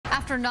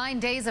After 9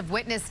 days of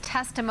witness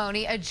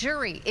testimony, a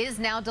jury is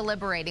now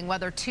deliberating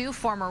whether two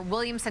former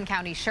Williamson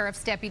County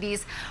Sheriff's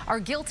deputies are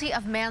guilty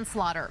of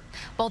manslaughter.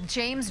 Both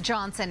James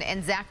Johnson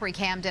and Zachary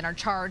Camden are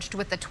charged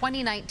with the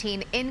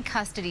 2019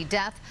 in-custody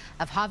death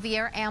of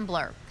Javier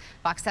Ambler.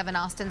 Fox 7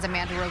 Austin's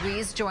Amanda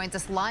Ruiz joins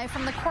us live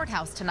from the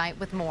courthouse tonight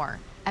with more.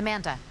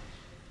 Amanda.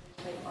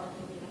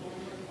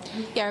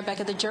 Yeah,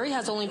 Rebecca, the jury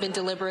has only been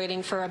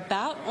deliberating for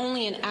about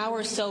only an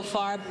hour so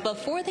far.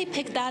 Before they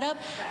picked that up,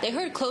 they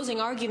heard closing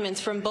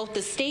arguments from both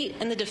the state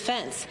and the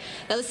defense.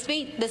 Now,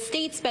 the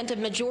state spent a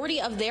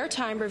majority of their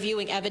time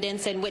reviewing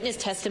evidence and witness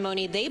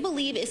testimony they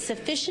believe is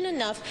sufficient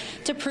enough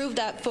to prove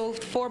that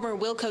both former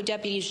Wilco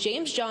deputies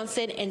James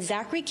Johnson and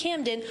Zachary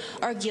Camden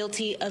are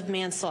guilty of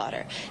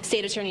manslaughter.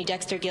 State Attorney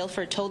Dexter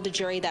Guilford told the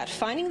jury that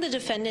finding the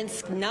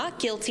defendants not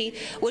guilty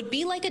would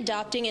be like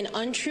adopting an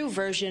untrue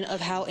version of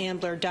how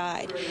Ambler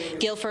died.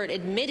 Guilford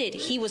admitted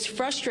he was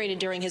frustrated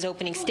during his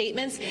opening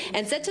statements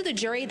and said to the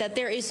jury that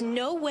there is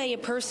no way a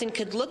person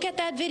could look at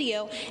that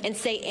video and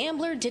say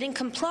Ambler didn't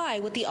comply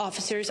with the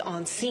officers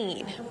on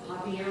scene.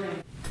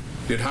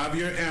 Did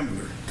Javier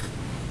Ambler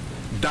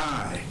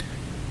died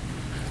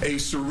a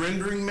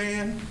surrendering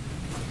man,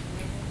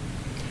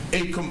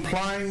 a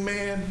complying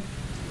man,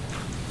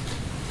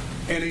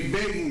 and a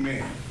begging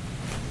man,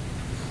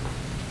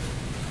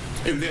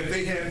 and that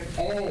they had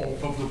all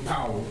of the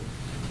power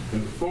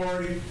and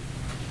authority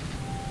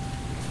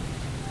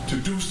to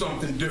do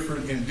something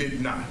different and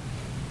did not?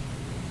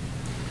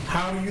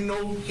 How do you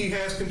know he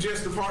has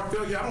congestive heart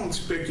failure? I don't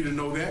expect you to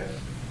know that,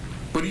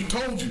 but he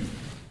told you.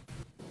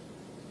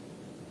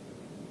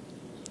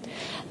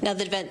 Now,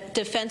 the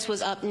defense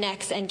was up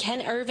next, and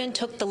Ken Irvin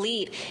took the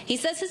lead. He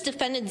says his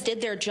defendants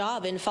did their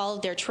job and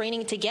followed their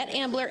training to get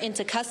Ambler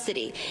into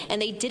custody, and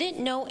they didn't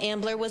know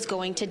Ambler was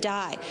going to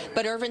die.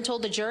 But Irvin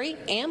told the jury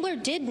Ambler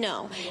did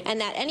know,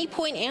 and at any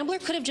point Ambler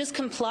could have just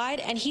complied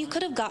and he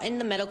could have gotten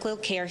the medical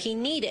care he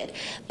needed.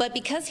 But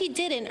because he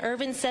didn't,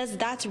 Irvin says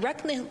that's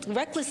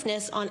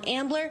recklessness on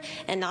Ambler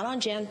and not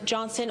on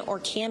Johnson or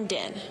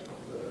Camden.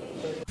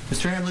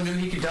 Mr. Ambler knew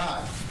he could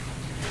die.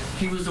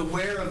 He was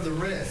aware of the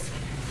risk.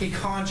 He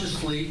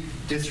consciously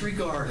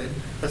disregarded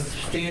a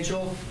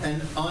substantial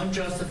and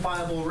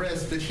unjustifiable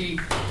risk that he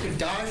could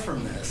die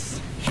from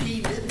this. He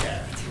did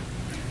that.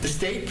 The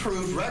state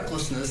proved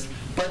recklessness,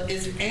 but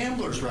it's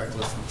Ambler's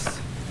recklessness.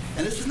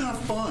 And this is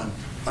not fun.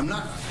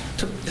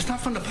 It's not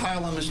fun to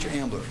pile on Mr.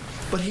 Ambler,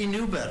 but he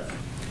knew better.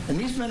 And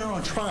these men are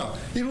on trial.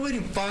 They've been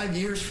waiting 5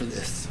 years for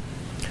this.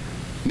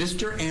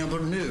 Mr.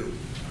 Ambler knew.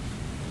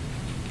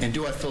 And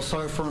do I feel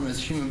sorry for him as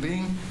a human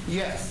being?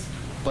 Yes.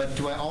 But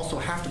do I also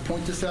have to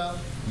point this out?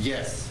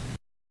 Yes.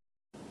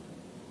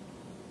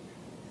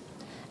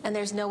 And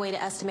there's no way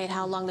to estimate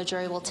how long the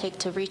jury will take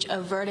to reach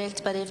a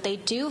verdict, but if they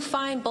do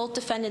find both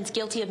defendants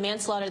guilty of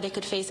manslaughter, they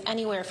could face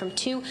anywhere from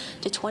 2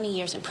 to 20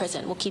 years in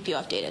prison. We'll keep you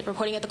updated.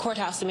 Reporting at the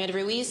courthouse, Amanda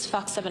Ruiz,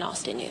 Fox 7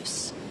 Austin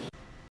News.